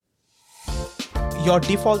your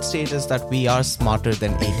default state is that we are smarter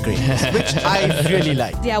than 8th graders, which I really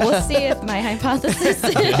like. Yeah, we'll see if my hypothesis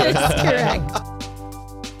is correct.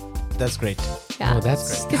 That's great. Yeah. Oh,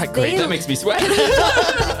 that's Because not great. they- That makes me sweat.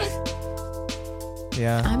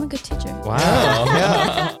 Yeah. I'm a good teacher. Wow.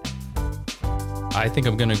 Yeah. I think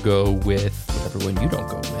I'm going to go with whatever one you don't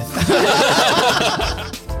go with.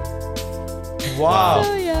 Wow.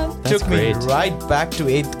 Oh, yeah. That's Took great. me right back to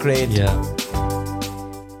 8th grade. Yeah.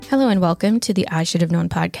 Hello and welcome to the I Should Have Known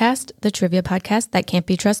podcast, the trivia podcast that can't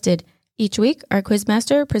be trusted. Each week, our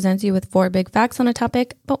quizmaster presents you with 4 big facts on a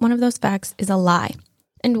topic, but one of those facts is a lie.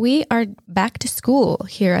 And we are back to school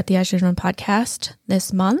here at the I Should Have Known podcast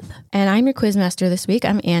this month. And I'm your quizmaster this week.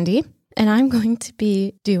 I'm Andy. And I'm going to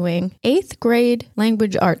be doing 8th grade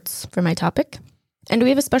language arts for my topic. And we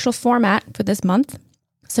have a special format for this month.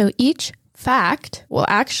 So each fact will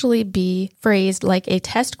actually be phrased like a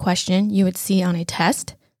test question you would see on a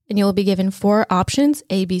test. And you'll be given 4 options,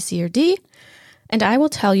 A, B, C, or D. And I will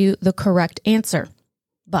tell you the correct answer.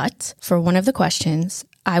 But for one of the questions,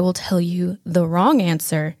 I will tell you the wrong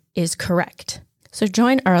answer is correct. So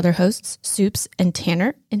join our other hosts, Soups and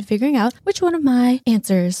Tanner, in figuring out which one of my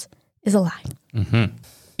answers is a lie. Mm-hmm.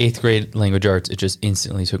 8th grade language arts, it just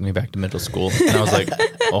instantly took me back to middle school. And I was like,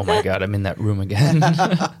 oh my God, I'm in that room again.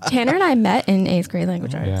 Tanner and I met in 8th grade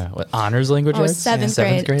language arts. Yeah. What, honors language Oh, arts? 7th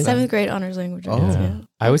Yeah, grade. 7th grade honors language arts. Oh. Yeah.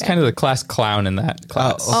 I was kind of the class clown in that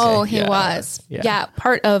class. okay. Oh, he Yeah. was. Yeah. Yeah.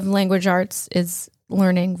 Part of language arts is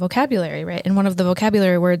learning vocabulary, right? And one of the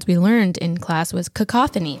vocabulary words we learned in class was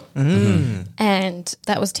cacophony. And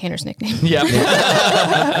that was Tanner's nickname. Yeah.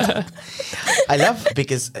 I love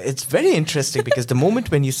because it's very interesting because the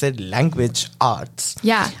moment when you said language arts,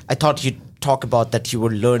 Yeah. I thought you'd talk about that you were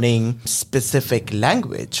learning specific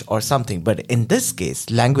language or something. But in this case,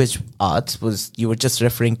 language arts was you were just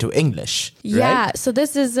referring to English. Yeah, Right? so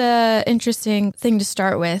this is a interesting thing to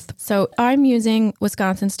start with. So I'm using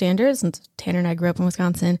Wisconsin standards, and Tanner and I grew up in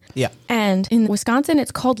Wisconsin. Yeah. And in Wisconsin,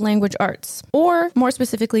 it's called language arts, or more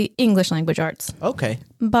specifically, English language arts. Okay.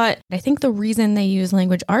 But I think the reason they use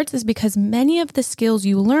language arts is because many of the skills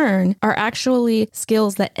you learn are actually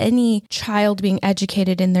skills that any child being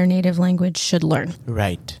educated in their native language should learn.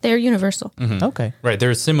 Right. They're universal. Okay. Right. There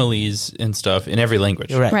are similes and stuff in every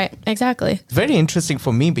language. Right. Right, exactly. Very interesting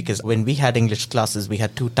for me because when we had English classes, we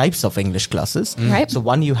had 2 types of English classes. Right. So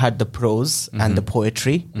one, you had the prose and the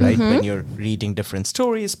poetry, right? When you're reading different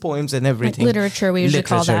stories, poems and everything. literature, we usually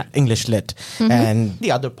call that. English lit. And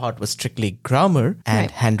the other part was strictly grammar and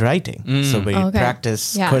Right. handwriting. So we Okay.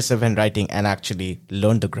 practice Yeah. cursive handwriting and actually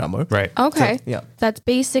learn the grammar. Right. Okay. So, yeah. That's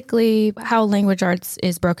basically how language arts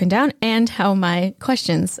is broken down and how my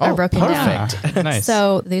questions are broken down. perfect. Nice.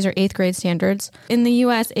 So these are 8th grade standards. In the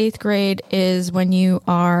US, 8th grade is when you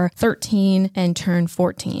are 13 and turn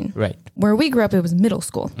 14. Right. Where we grew up, it was middle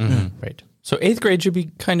school. Right. So 8th grade should be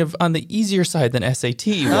kind of on the easier side than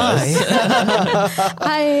SAT was.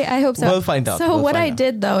 I hope so. We'll find out. So We'll what find I out.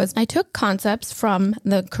 did though is I took concepts from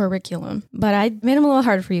the curriculum, but I made them a little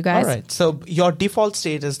hard for you guys. All right. So your default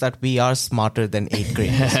state is that we are smarter than 8th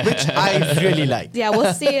graders, which I really like. Yeah,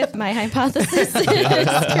 we'll see if my hypothesis is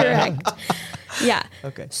correct. Yeah.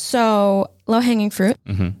 Okay. So, low-hanging fruit.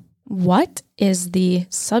 What is the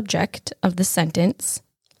subject of the sentence,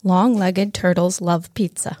 long-legged turtles love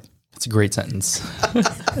pizza? It's a great sentence.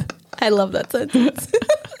 I love that sentence.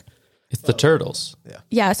 It's the turtles.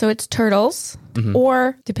 Yeah, so it's turtles,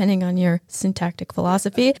 or depending on your syntactic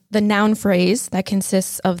philosophy, the noun phrase that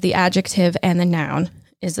consists of the adjective and the noun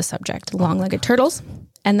is the subject, long-legged turtles.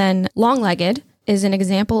 And then long-legged is an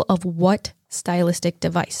example of what stylistic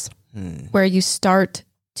device? Where you start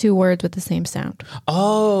 2 words with the same sound.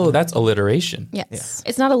 Oh, that's alliteration. Yes.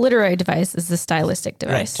 It's not a literary device, it's a stylistic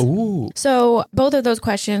device. Ooh. So both of those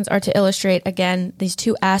questions are to illustrate, again, these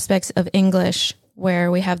 2 aspects of English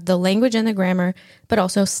where we have the language and the grammar, but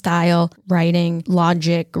also style, writing,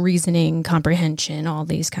 logic, reasoning, comprehension, all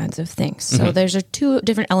these kinds of things. So there's 2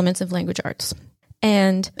 different elements of language arts.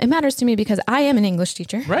 And it matters to me because I am an English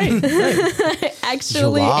teacher. Right. I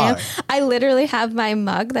actually You are. am. I literally have my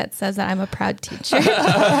mug that says that I'm a proud teacher.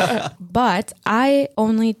 But I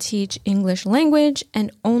only teach English language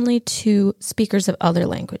and only to speakers of other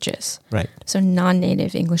languages. Right. So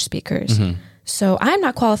non-native English speakers. So I'm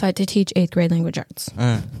not qualified to teach 8th grade language arts.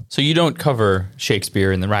 So you don't cover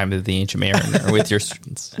Shakespeare and the Rhyme of the Ancient Mariner with your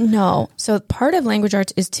students. No. So part of language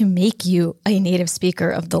arts is to make you a native speaker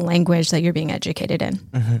of the language that you're being educated in.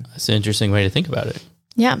 That's an interesting way to think about it.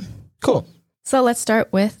 Yeah. Cool. So let's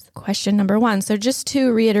start with question number 1. So just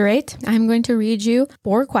to reiterate, I'm going to read you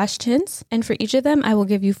 4 questions, and for each of them, I will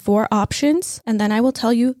give you 4 options, and then I will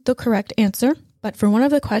tell you the correct answer. But for one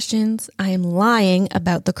of the questions, I am lying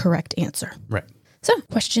about the correct answer. Right. So,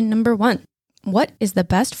 question number 1. What is the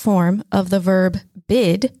best form of the verb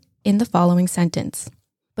bid in the following sentence?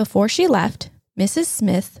 Before she left, Mrs.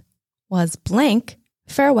 Smith was blank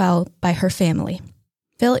farewell by her family.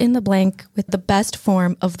 Fill in the blank with the best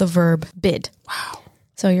form of the verb bid. Wow.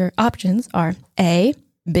 So your options are A,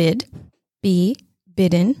 bid, B,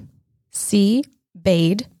 bidden, C,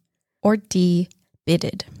 bade, or D,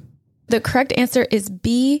 bidded. The correct answer is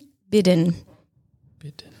B, bidden.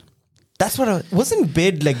 Bidden. That's what wasn't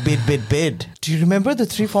bid like bid. Do you remember the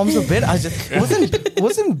 3 forms of bid? I just wasn't.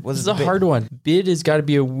 This is a hard one. Bid has got to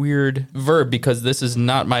be a weird verb because this is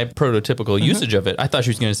not my prototypical usage of it. I thought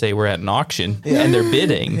she was going to say we're at an auction and they're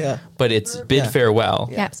bidding, but it's bid farewell.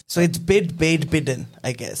 Yes. So it's bid, bade, bidden,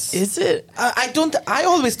 I guess. Is it? I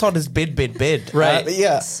always thought it's bid. Right.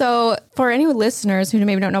 Yeah. So for any listeners who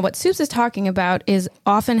maybe don't know what Soups is talking about is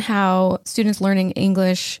often how students learning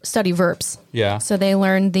English study verbs. Yeah. So they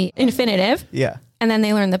learn the infinitive. Yeah. And then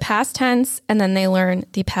they learn the past tense, and then they learn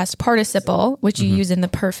the past participle, which you use in the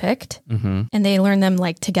perfect. And they learn them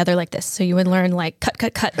like together like this. So you would learn like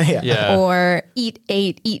cut, Yeah. or eat,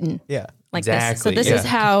 ate, eaten. Yeah. Like this. So Exactly, this is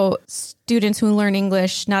how students who learn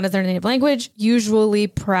English not as their native language usually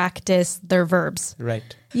practice their verbs. Right.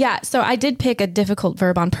 Yeah, so I did pick a difficult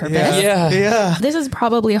verb on purpose. Yeah. This is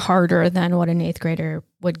probably harder than what an 8th grader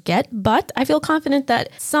would get, but I feel confident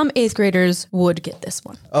that some 8th graders would get this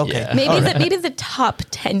one. Okay. Yeah. Maybe the top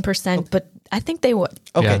 10%, but I think they would.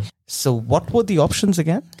 Okay. Yeah. So what were the options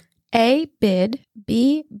again? A, bid,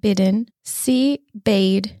 B, bidden, C,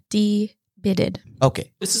 bade, D, bidded.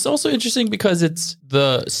 Okay. This is also interesting because it's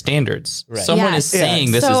the standards. Right. Someone Yes. is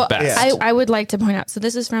saying this So is best. I would like to point out, so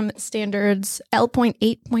this is from Standards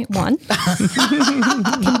L.8.1,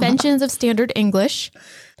 Conventions of Standard English.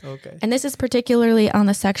 Okay. And this is particularly on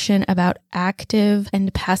the section about active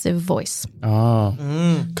and passive voice. Oh.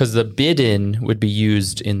 Because the bidden would be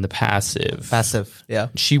used in the passive. Passive. Yeah.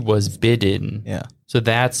 She was bidden. Yeah. So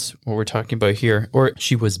that's what we're talking about here. Or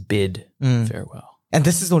she was bid farewell. And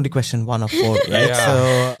this is only question 1 of 4, right? Yeah.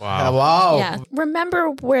 So wow. Yeah.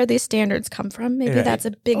 Remember where these standards come from. Maybe Right. that's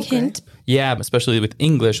a big hint. Yeah, especially with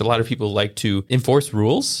English, a lot of people like to enforce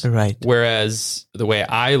rules. Right. Whereas the way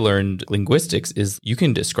I learned linguistics is you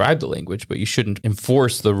can describe the language, but you shouldn't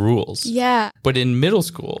enforce the rules. Yeah. But in middle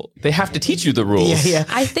school, they have to teach you the rules. Yeah.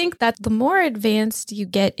 I think that the more advanced you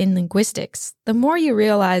get in linguistics, the more you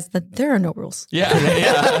realize that there are no rules. Yeah.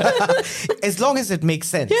 Yeah. As long as it makes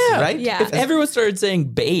sense, right? Yeah. If everyone started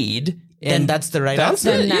saying bade, Then that's the right That's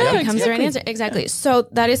answer. Then that Yeah, becomes the right answer. Exactly. So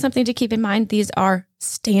that is something to keep in mind. These are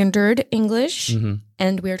standard English,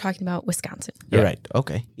 and we are talking about Wisconsin. Yeah. Right.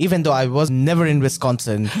 Okay. Even though I was never in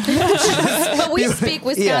Wisconsin. But we speak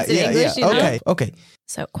Wisconsin English, you know? Okay. Okay.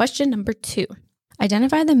 So question number 2.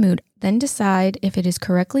 Identify the mood, then decide if it is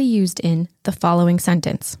correctly used in the following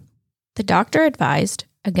sentence. The doctor advised,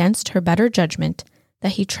 against her better judgment,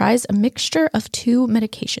 that he tries a mixture of 2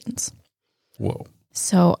 medications. Whoa.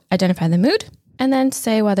 So identify the mood and then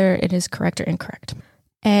say whether it is correct or incorrect.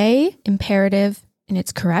 A, imperative, and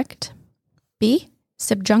it's correct. B,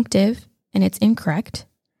 subjunctive, and it's incorrect.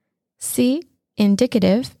 C,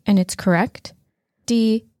 indicative, and it's correct.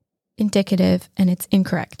 D, indicative, and it's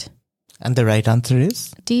incorrect. And the right answer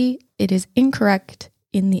is? D, it is incorrect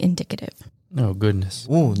in the indicative. Oh, goodness.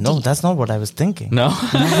 Oh, no, that's not what I was thinking. No?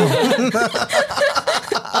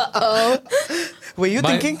 Were you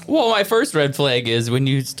thinking? Well, my first red flag is when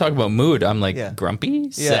you talk about mood, I'm like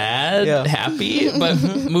grumpy, sad, happy, but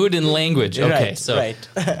mood in language. Okay, Right.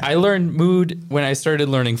 I learned mood when I started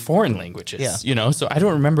learning foreign languages, you know, so I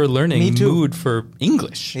don't remember learning mood for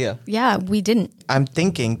English. Yeah. Yeah, we didn't. I'm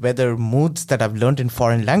thinking whether moods that I've learned in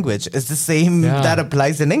foreign language is the same that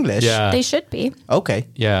applies in English. Yeah. They should be. Okay.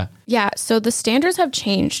 Yeah. Yeah, so the standards have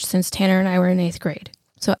changed since Tanner and I were in 8th grade.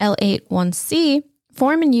 So L8-1C,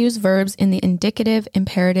 form and use verbs in the indicative,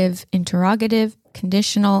 imperative, interrogative,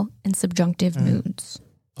 conditional, and subjunctive moods.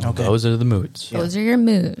 Okay. Those are the moods. Those are your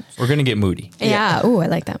moods. We're going to get moody. Yeah. Ooh, I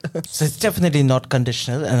like that. So it's definitely not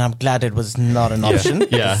conditional, and I'm glad it was not an option.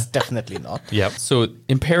 Yeah. It's definitely not. Yep. So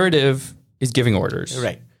imperative is giving orders.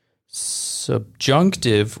 Right.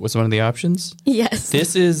 Subjunctive was one of the options. Yes.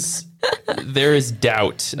 This is, there is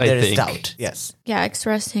doubt, I There is think. doubt. Yes. Yeah,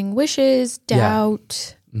 expressing wishes,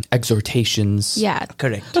 doubt. Exhortations. Yeah.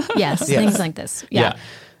 Correct. Yes, things like this. Yeah.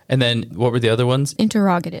 And then what were the other ones?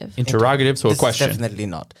 Interrogative. Interrogative, so This a question. is definitely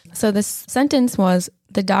not. So this sentence was,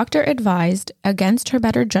 the doctor advised, against her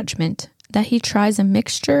better judgment, that he tries a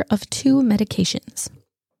mixture of 2 medications.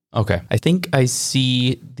 Okay. I think I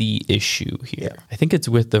see the issue here. I think it's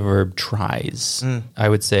with the verb tries. I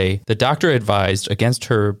would say the doctor advised against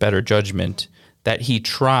her better judgment that he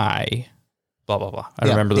try blah, blah, blah. I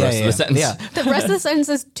don't remember the rest of the sentence. Yeah. The rest of the sentence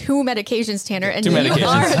is 2 medications, Tanner, and Two you medications.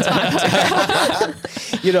 are a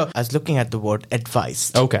doctor. I was looking at the word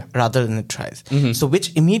advised rather than it tries. So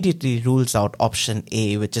which immediately rules out option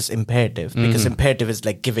A, which is imperative, because imperative is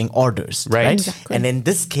like giving orders, right? Exactly. And in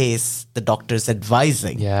this case, the doctor is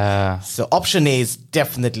advising. Yeah. So option A is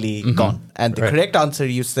definitely gone. And the correct answer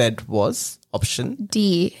you said was option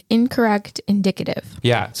D, incorrect indicative.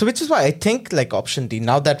 Yeah. So which is why I think like option D,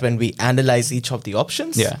 now that when we analyze each of the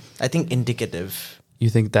options, I think indicative. You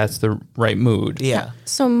think that's the right mood? Yeah.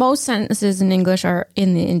 So most sentences in English are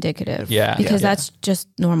in the indicative. Yeah. Because that's just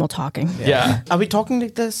normal talking. Yeah. Are we talking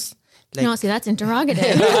like this? Like, No, see, that's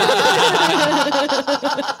interrogative.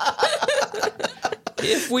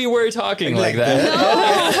 If we were talking like that.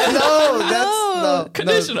 no, that's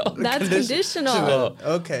Conditional. That's conditional.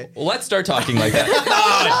 Okay. Well, let's start talking like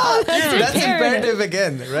that. That's imperative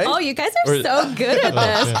again, right? Oh, you guys are so good at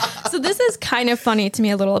this. So this is kind of funny to me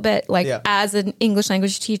a little bit. Like as an English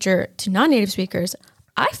language teacher to non-native speakers,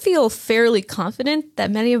 I feel fairly confident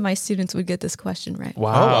that many of my students would get this question right.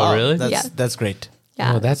 Wow, really? That's great.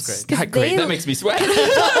 Yeah. Oh, that's not great. That makes me sweat.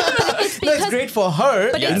 It's great for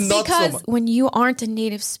her. But it's not because so much. when you aren't a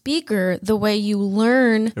native speaker, the way you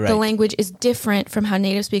learn the language is different from how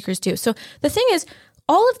native speakers do. So the thing is,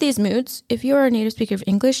 all of these moods, if you're a native speaker of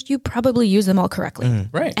English, you probably use them all correctly.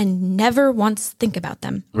 Right. And never once think about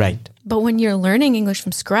them. Right. But when you're learning English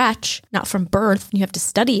from scratch, not from birth, you have to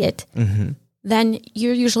study it, then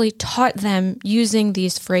you're usually taught them using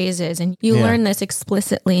these phrases and you learn this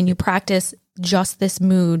explicitly and you practice just this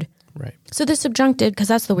mood. Right. So the subjunctive, because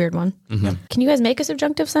that's the weird one. Can you guys make a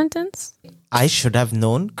subjunctive sentence? I should have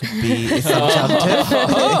known could be a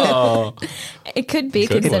subjunctive. It could be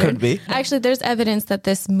considered. It could be. Actually, there's evidence that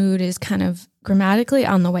this mood is kind of grammatically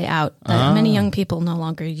on the way out. That many young people no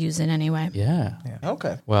longer use it anyway. Yeah.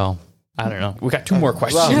 Okay. Well, I don't know. We got 2 more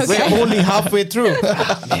questions. Well, we're only halfway through.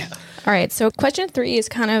 All right. So question 3 is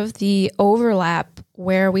kind of the overlap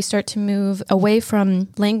where we start to move away from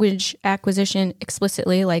language acquisition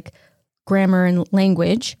explicitly, like grammar and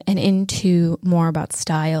language, and into more about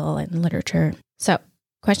style and literature. So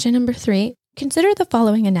question number 3, consider the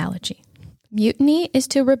following analogy. Mutiny is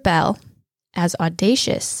to rebel as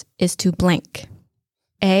audacious is to blank.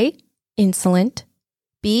 A, insolent.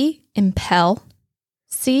 B, impel.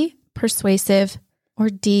 C, persuasive. Or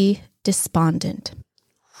D, despondent.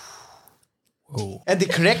 And the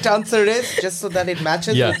correct answer is, just so that it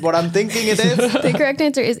matches with what I'm thinking it is. The correct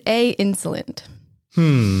answer is A, insolent.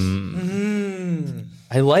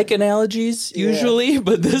 I like analogies usually,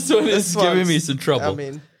 but this one is giving me some trouble.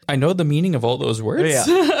 I know the meaning of all those words,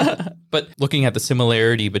 but looking at the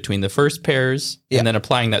similarity between the first pairs and then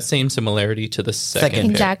applying that same similarity to the second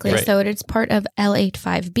pair. Exactly. Right. So it's part of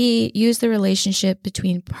L85B. Use the relationship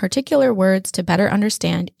between particular words to better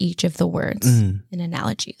understand each of the words in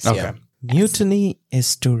analogies. Okay. Yeah. Mutiny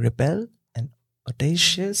is to rebel and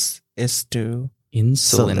audacious is to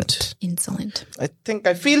Insolent. Insolent. I think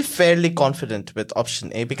I feel fairly confident with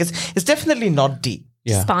option A because it's definitely not D.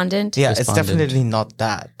 Yeah. Despondent. Yeah, it's Despondent. definitely not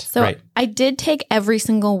that. So Right. I did take every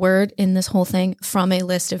single word in this whole thing from a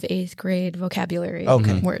list of 8th grade vocabulary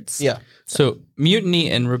words. Yeah. So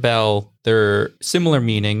mutiny and rebel, they're similar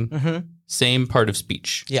meaning, same part of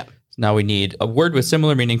speech. Yeah. Now we need a word with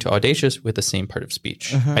similar meaning to audacious with the same part of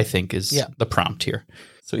speech, I think is the prompt here.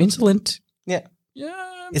 So insolent. Yeah. Yeah.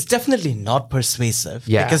 It's definitely not persuasive.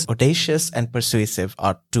 Yeah. Because audacious and persuasive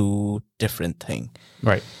are two different things.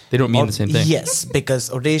 Right. They don't mean the same thing. Yes, because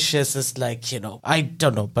audacious is like, I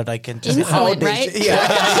don't know, but I can just... Insolent, audacious- right?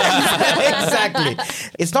 Yeah, exactly.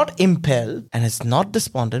 It's not impel and it's not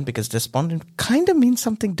despondent because despondent kind of means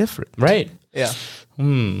something different. Right. Yeah.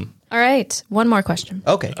 All right. One more question.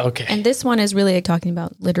 Okay. Okay. And this one is really talking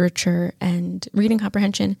about literature and reading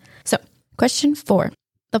comprehension. So, question 4.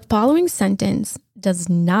 The following sentence does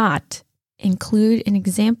not include an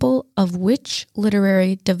example of which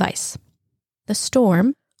literary device? The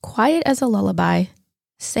storm, quiet as a lullaby,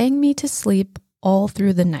 sang me to sleep all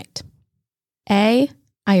through the night. A,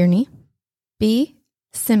 irony. B,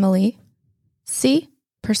 simile. C,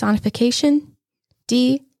 personification.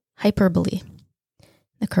 D, hyperbole.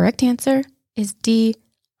 The correct answer is D,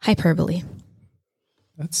 hyperbole.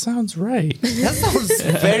 That sounds right. That sounds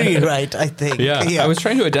very right, I think. Yeah. I was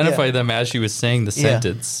trying to identify them as she was saying the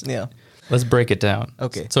sentence. Yeah. Let's break it down.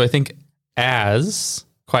 Okay. So I think as,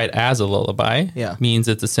 quiet as a lullaby means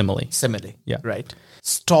it's a simile. Simile. Yeah. Right.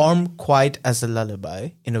 Storm, quiet as a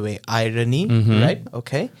lullaby. In a way, irony. Right?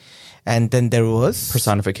 Okay. And then there was...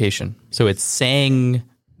 personification. So it's saying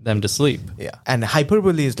them to sleep. Yeah. And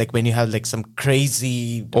hyperbole is like when you have like some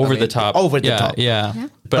crazy... Over the top. Yeah.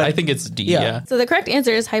 But I think it's D. Yeah. So the correct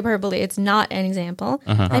answer is hyperbole. It's not an example.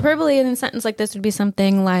 Hyperbole in a sentence like this would be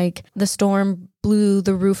something like, the storm blew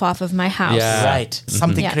the roof off of my house. Yeah. Right.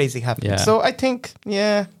 Something crazy happened. Yeah. So I think,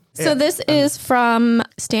 So this is from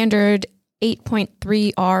standard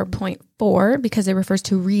 8.3R.4 because it refers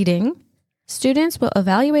to reading. Students will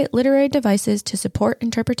evaluate literary devices to support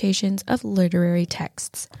interpretations of literary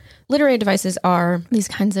texts. Literary devices are these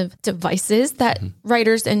kinds of devices that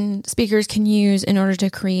writers and speakers can use in order to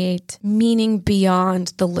create meaning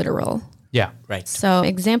beyond the literal. Yeah, right. So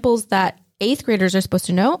examples that 8th graders are supposed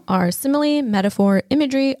to know are simile, metaphor,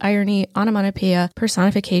 imagery, irony, onomatopoeia,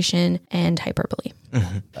 personification, and hyperbole.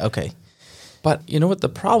 Okay. But you know what the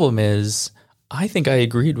problem is? I think I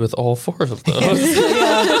agreed with all 4 of those.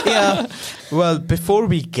 Yeah. Well, before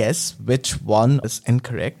we guess which one is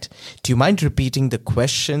incorrect, do you mind repeating the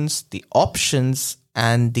questions, the options,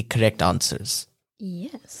 and the correct answers?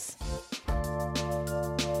 Yes.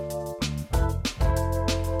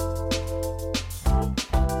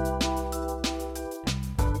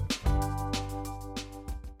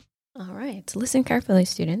 All right. Listen carefully,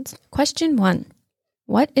 students. Question 1.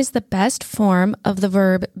 What is the best form of the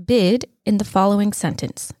verb bid in the following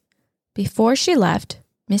sentence? Before she left,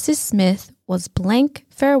 Mrs. Smith was blank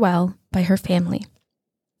farewell by her family.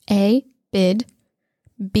 A, bid.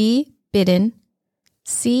 B, bidden.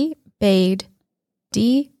 C, bade.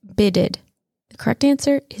 D, bidded. The correct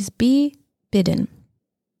answer is B, bidden.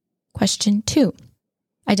 Question 2.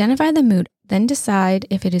 Identify the mood, then decide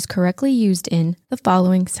if it is correctly used in the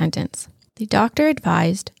following sentence. The doctor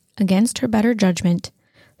advised, against her better judgment,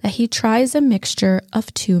 that he tries a mixture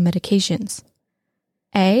of 2 medications.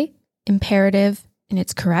 A, imperative, and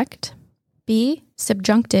it's correct. B,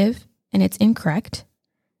 subjunctive, and it's incorrect.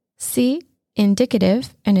 C,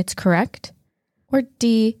 indicative, and it's correct. Or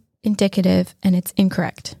D, indicative, and it's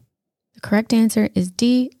incorrect. The correct answer is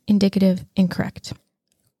D, indicative, incorrect.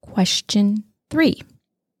 Question 3.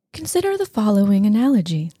 Consider the following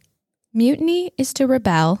analogy. Mutiny is to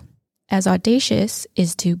rebel, as audacious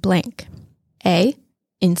is to blank. A,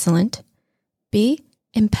 insolent. B,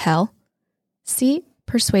 impel. C,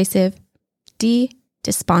 persuasive. D,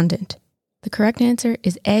 despondent. The correct answer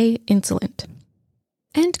is A, insolent.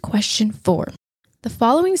 And question 4. The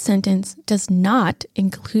following sentence does not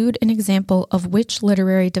include an example of which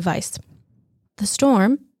literary device. The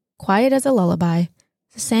storm, quiet as a lullaby,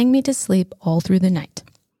 sang me to sleep all through the night.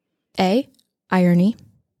 A, irony.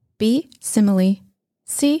 B, simile.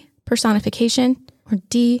 C, personification. Or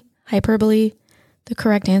D, hyperbole. The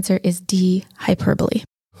correct answer is D, hyperbole.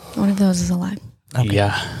 One of those is a lie. Okay.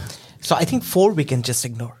 Yeah. So I think 4 we can just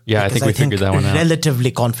ignore. Yeah, I think we figured that one out.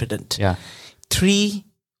 Relatively confident. Yeah. 3.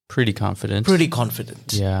 Pretty confident.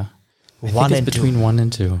 Yeah. I think it's between 1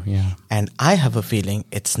 and 2. Yeah. And I have a feeling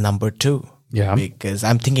it's number 2. Yeah. Because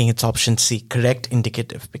I'm thinking it's option C, correct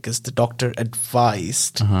indicative, because the doctor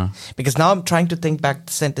advised. Because now I'm trying to think back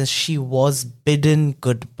the sentence, she was bidden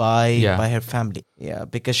goodbye by her family. Yeah,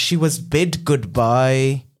 because she was bid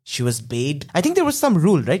goodbye. She was bade. I think there was some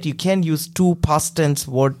rule, right? You can't use 2 past tense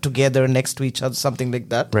word together next to each other, something like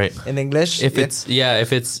that. Right. In English. If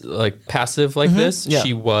it's like passive like this,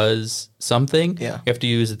 she was something. Yeah. You have to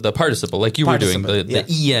use the participle, like you were doing,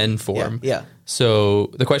 the en form. Yeah.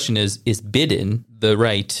 So the question is bidden the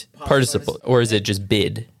right participle, or is it just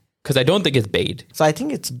bid? Because I don't think it's bade. So I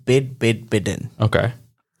think it's bidden. Okay.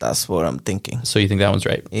 That's what I'm thinking. So you think that one's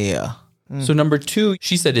right? Yeah. So number 2,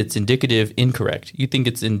 she said it's indicative incorrect. You think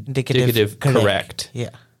it's indicative correct.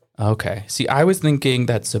 Yeah. Okay. See, I was thinking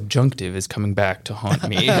that subjunctive is coming back to haunt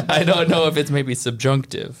me. I don't know if it's maybe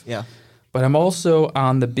subjunctive. Yeah. But I'm also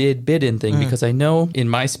on the bidden thing because I know in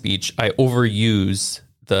my speech I overuse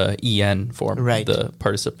the en form, the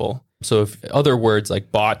participle. So if other words like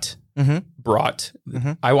bought, brought,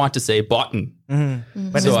 I want to say boughten.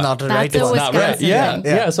 But so it's not right. It's not right.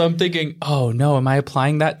 Yeah. So I'm thinking, oh no, am I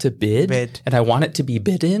applying that to bid? And I want it to be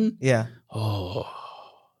bidden? Yeah. Oh,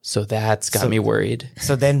 so that's got me worried.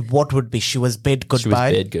 So then what would be? She was bid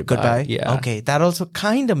goodbye? She was bid goodbye. Yeah. Okay, that also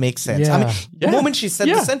kind of makes sense. Yeah. I mean, the moment she said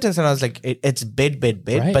the sentence and I was like, it's bid.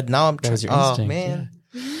 Right. But now I'm trying, oh man.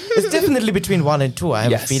 Yeah. It's definitely between 1 and 2, I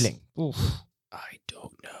have a feeling. Oof. I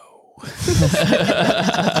don't know.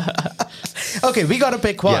 Okay, we got to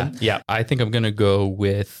pick one. Yeah. I think I'm going to go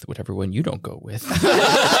with whatever one you don't go with. Wow,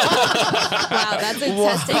 that's a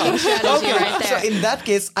testing strategy right there. So in that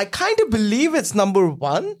case, I kind of believe it's number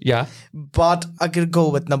 1. Yeah. But I could go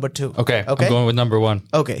with number 2. Okay. I'm going with number 1.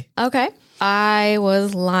 Okay. I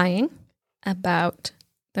was lying about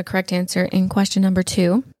the correct answer in question number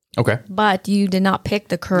 2. Okay. But you did not pick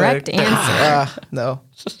the correct answer. No.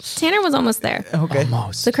 Tanner was almost there. Okay.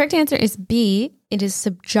 Almost. The correct answer is B. It is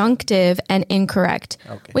subjunctive and incorrect,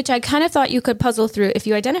 which I kind of thought you could puzzle through. If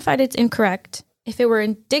you identified it's incorrect, if it were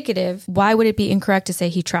indicative, why would it be incorrect to say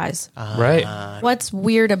he tries? Right. What's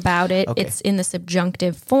weird about it? It's in the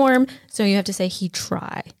subjunctive form, so you have to say he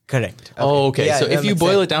try. Correct. Okay. Yeah, so if you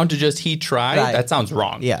boil it down to just he tried, that sounds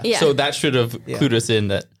wrong. Yeah. So that should have clued us in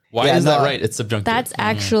that. Why is that right? It's subjunctive. That's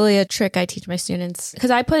actually a trick I teach my students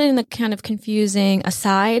because I put in the kind of confusing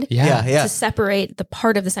aside to separate the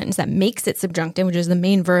part of the sentence that makes it subjunctive, which is the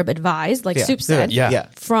main verb advised, like Soup said,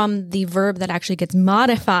 from the verb that actually gets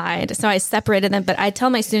modified. So I separated them, but I tell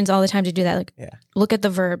my students all the time to do that. Like, look at the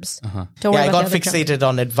verbs. Don't worry about I got fixated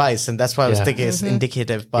on advice, and that's why I was thinking it's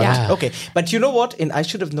indicative. But okay, but you know what? In I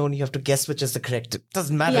should have known, you have to guess which is the correct. It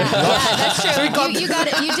doesn't matter. Yeah, that's true. You got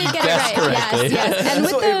it. You did get it right. Yes. And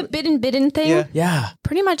with the bidden thing,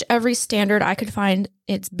 pretty much every standard I could find,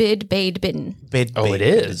 it's bid, bade, bidden. It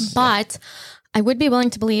is. But I would be willing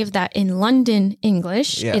to believe that in London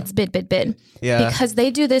English, it's bid, bid, bid. Yeah. Because they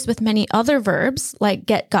do this with many other verbs like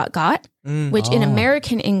get, got, which in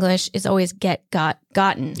American English is always get, got,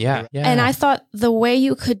 gotten. Yeah. And I thought the way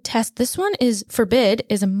you could test this one is forbid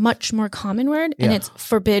is a much more common word. And it's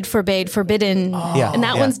forbid, forbade, forbidden. And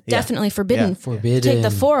that one's definitely forbidden. Forbidden. Take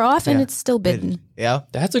the 4 off and it's still bidden. Yeah.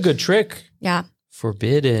 That's a good trick. Yeah.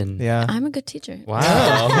 Forbidden. Yeah. I'm a good teacher. Wow.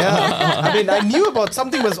 I mean, I knew about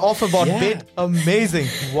something was off about bid. Amazing.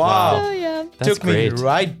 Wow. Oh, yeah. That's Took great. me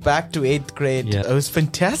right back to 8th grade. Yeah. It was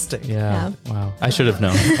fantastic. Yeah. Wow. I should have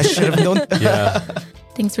known. I should have known.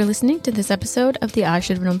 Thanks for listening to this episode of the I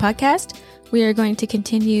Should Have Known podcast. We are going to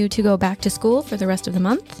continue to go back to school for the rest of the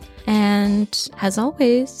month. And as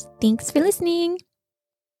always, thanks for listening.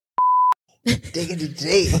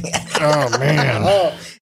 Diggity. Oh, man.